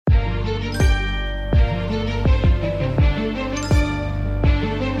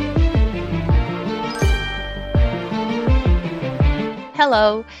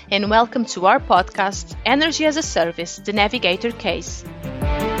Hello, and welcome to our podcast, Energy as a Service, the Navigator Case,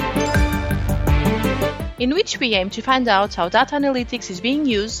 in which we aim to find out how data analytics is being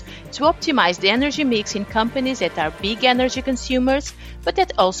used to optimize the energy mix in companies that are big energy consumers, but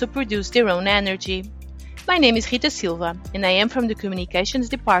that also produce their own energy. My name is Rita Silva, and I am from the Communications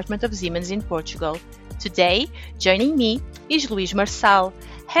Department of Siemens in Portugal. Today, joining me is Luís Marçal,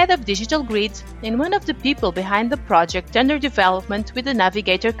 Head of Digital Grid and one of the people behind the project under development with the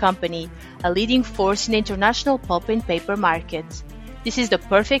Navigator Company, a leading force in the international pulp and paper market. This is the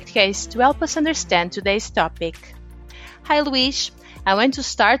perfect case to help us understand today's topic. Hi Luís, I want to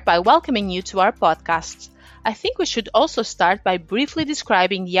start by welcoming you to our podcast. I think we should also start by briefly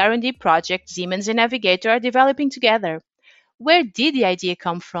describing the R&D project Siemens and Navigator are developing together. Where did the idea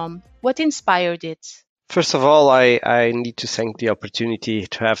come from? What inspired it? First of all, I need to thank the opportunity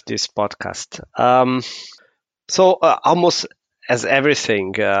to have this podcast. Almost as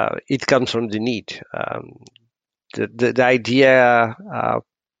everything, it comes from the need. The idea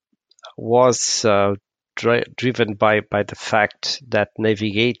was driven by the fact that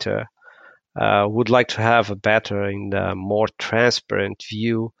Navigator would like to have a better and more transparent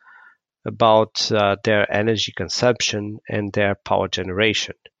view about their energy consumption and their power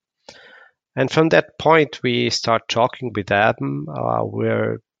generation. And from that point, we start talking with them.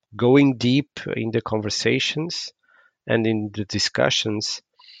 We're going deep in the conversations and in the discussions.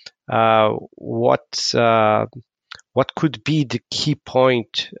 What could be the key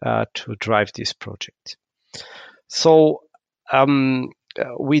point to drive this project? So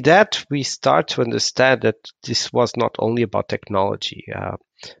with that, we start to understand that this was not only about technology.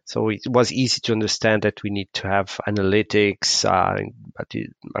 So it was easy to understand that we need to have analytics,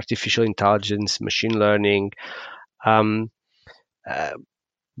 artificial intelligence, machine learning. But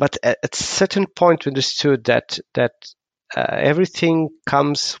at a certain point, we understood that everything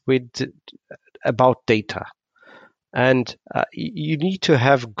comes about data, and you need to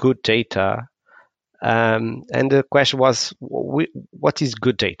have good data. And the question was, what is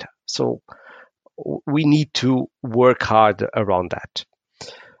good data? So we need to work hard around that.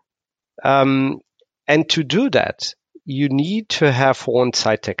 And to do that, you need to have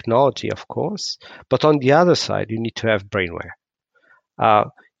on-site technology, of course, but on the other side, you need to have brainware.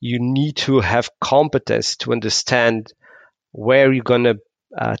 You need to have competence to understand where you're going to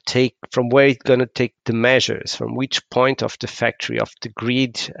take the measures, from which point of the factory, of the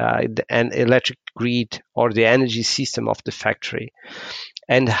grid, and electric grid or the energy system of the factory,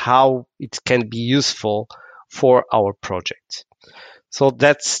 and how it can be useful for our project. So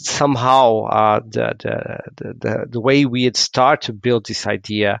that's somehow the way we had started to build this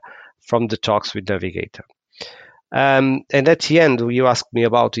idea from the talks with Navigator. And at the end, you asked me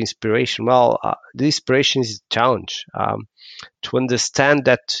about inspiration. Well, the inspiration is a challenge to understand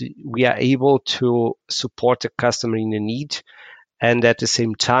that we are able to support a customer in a need, and at the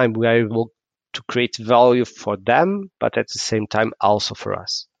same time, we are able to create value for them, but at the same time also for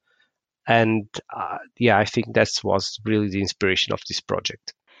us. And I think that was really the inspiration of this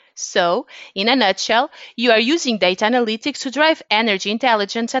project. So, in a nutshell, you are using data analytics to drive energy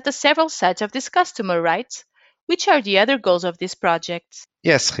intelligence at the several sites of this customer, right? Which are the other goals of this project?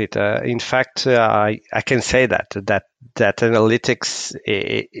 Yes, Rita. In fact, I can say that analytics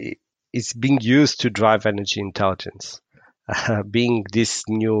is being used to drive energy intelligence, being this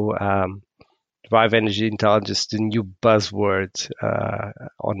new drive energy intelligence, the new buzzword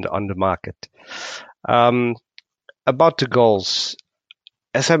on the market. About the goals,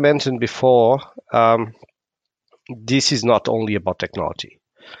 as I mentioned before, this is not only about technology.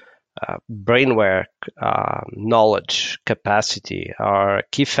 Brainware, knowledge, capacity are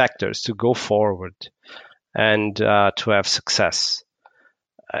key factors to go forward and to have success.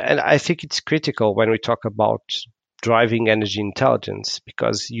 And I think it's critical when we talk about driving energy intelligence,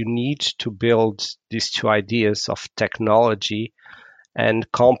 because you need to build these two ideas of technology and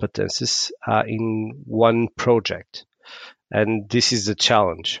competences in one project. And this is the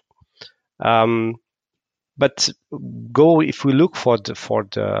challenge. But if we look for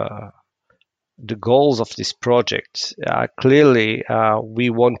the goals of this project, clearly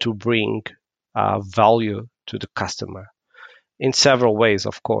we want to bring value to the customer in several ways,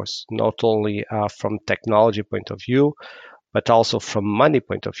 of course, not only from technology point of view, but also from money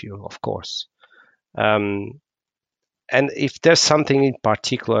point of view, of course. And if there's something in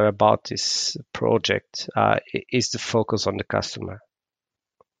particular about this project, is the focus on the customer.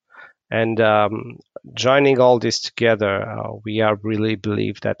 And joining all this together, we really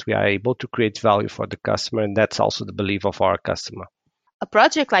believe that we are able to create value for the customer, and that's also the belief of our customer. A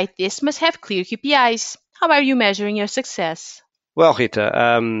project like this must have clear KPIs. How are you measuring your success? Well,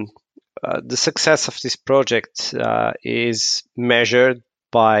 Rita, the success of this project is measured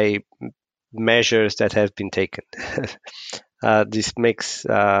by measures that have been taken. This makes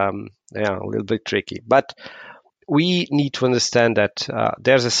a little bit tricky, but we need to understand that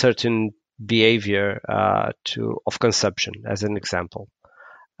there's a certain behavior of consumption, as an example,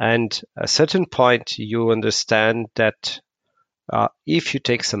 and at a certain point you understand that if you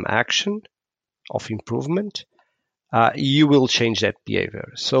take some action of improvement, you will change that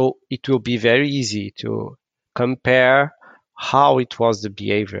behavior. So it will be very easy to compare how it was the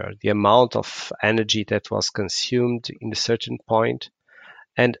behavior, the amount of energy that was consumed in a certain point,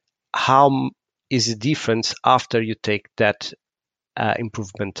 and how is the difference after you take that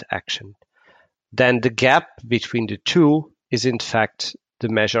improvement action. Then the gap between the two is in fact the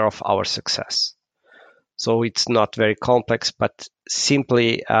measure of our success. So it's not very complex, but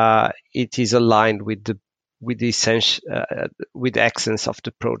simply it is aligned with the essential with the essence of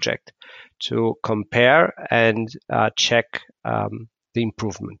the project to compare and check the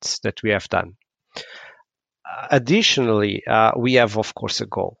improvements that we have done. Additionally, we have of course a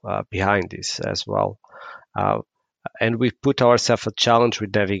goal behind this as well, and we put ourselves a challenge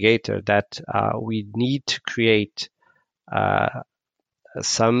with Navigator that we need to create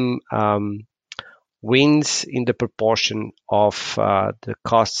some wins in the proportion of the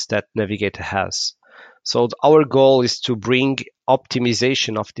costs that Navigator has. So our goal is to bring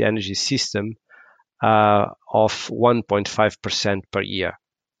optimization of the energy system of 1.5% per year.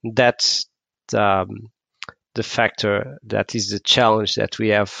 That's the factor, that is the challenge that we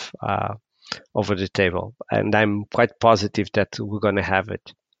have over the table. And I'm quite positive that we're going to have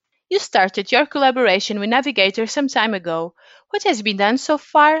it. You started your collaboration with Navigator some time ago. What has been done so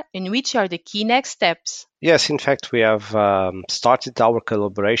far, and which are the key next steps? Yes, in fact, we have started our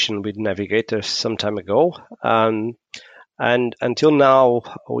collaboration with Navigator some time ago. And until now,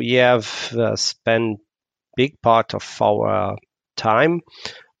 we have spent big part of our time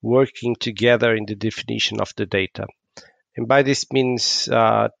working together in the definition of the data. And by this means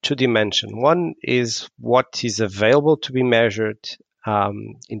two dimensions. One is what is available to be measured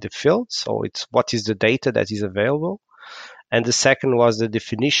in the field. So it's what is the data that is available. And the second was the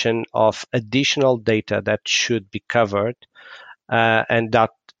definition of additional data that should be covered and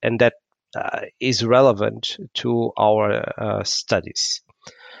that is relevant to our studies.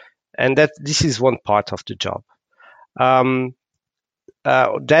 And that this is one part of the job.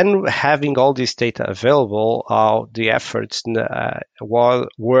 Then having all this data available, the efforts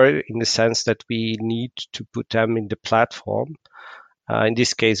were in the sense that we need to put them in the platform. In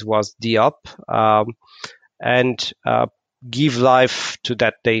this case was DIOP, and give life to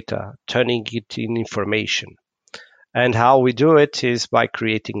that data, turning it in information. And how we do it is by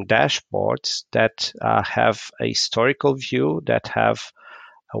creating dashboards that have a historical view, that have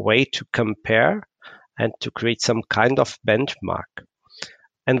a way to compare and to create some kind of benchmark.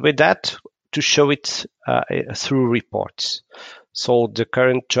 And with that, to show it through reports. So the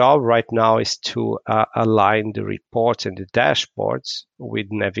current job right now is to align the reports and the dashboards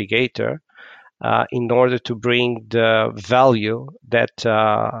with Navigator in order to bring the value that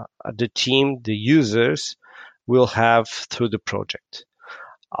the team, the users, will have through the project.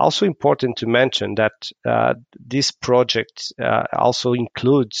 Also important to mention that this project also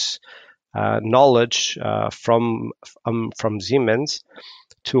includes knowledge from Siemens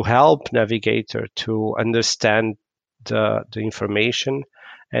to help Navigator to understand the information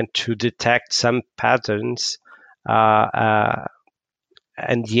and to detect some patterns, and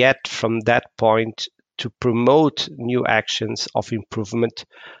yet from that point to promote new actions of improvement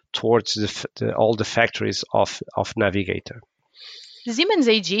towards all the factories of Navigator. Siemens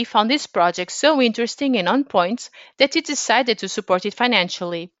AG found this project so interesting and on point that it decided to support it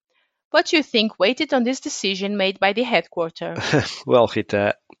financially. What do you think weighted on this decision made by the headquarters? Well,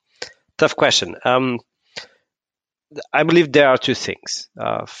 Rita, tough question. I believe there are two things.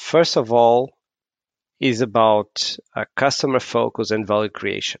 First of all, is about customer focus and value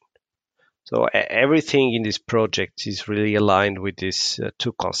creation. So everything in this project is really aligned with these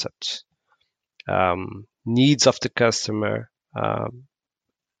two concepts: needs of the customer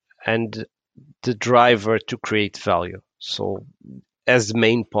and the driver to create value. So as the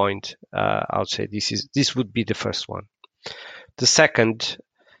main point, I would say this would be the first one. The second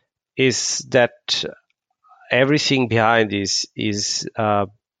is that everything behind this is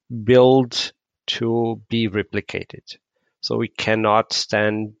built to be replicated. So we cannot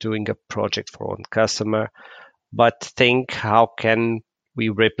stand doing a project for one customer, but think how can we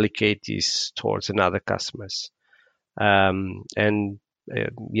replicate this towards another customers. And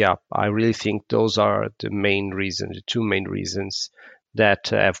I really think those are the two main reasons that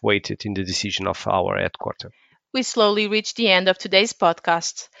have weighted in the decision of our headquarters. We slowly reach the end of today's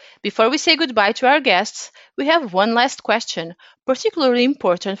podcast. Before we say goodbye to our guests, we have one last question, particularly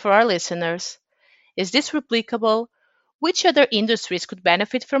important for our listeners. Is this replicable? Which other industries could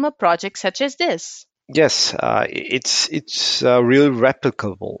benefit from a project such as this? Yes, it's really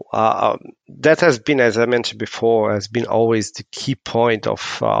replicable. That has been, as I mentioned before, has been always the key point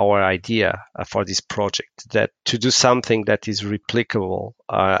of our idea for this project. That to do something that is replicable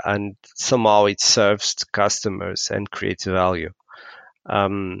and somehow it serves the customers and creates value.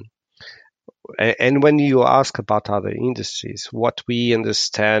 And when you ask about other industries, what we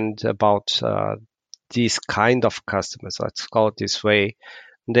understand about these kind of customers, let's call it this way,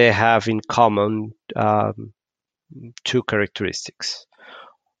 they have in common two characteristics.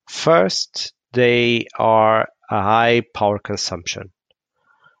 First, they are a high power consumption.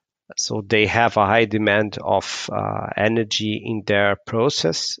 So they have a high demand of energy in their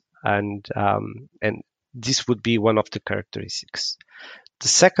process, and this would be one of the characteristics. The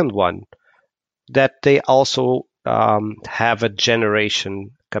second one, that they also have a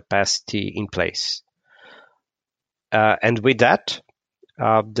generation capacity in place. And with that,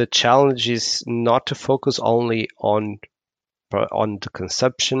 the challenge is not to focus only on the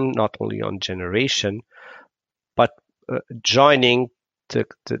consumption, not only on generation, but joining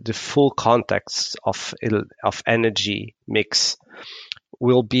the full context of energy mix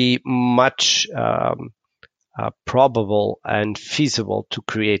will be much probable and feasible to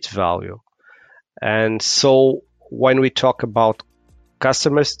create value. And so when we talk about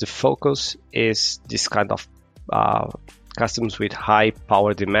customers, the focus is this kind of customers with high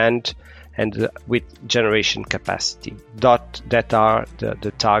power demand and with generation capacity that are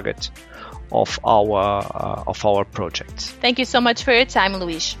the target of our project. Thank you so much for your time,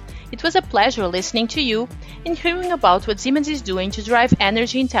 Luis. It was a pleasure listening to you and hearing about what Siemens is doing to drive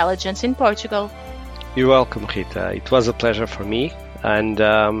energy intelligence in Portugal. You're welcome, Rita. It was a pleasure for me, and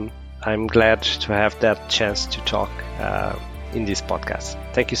I'm glad to have that chance to talk in this podcast.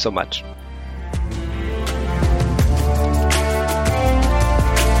 Thank you so much.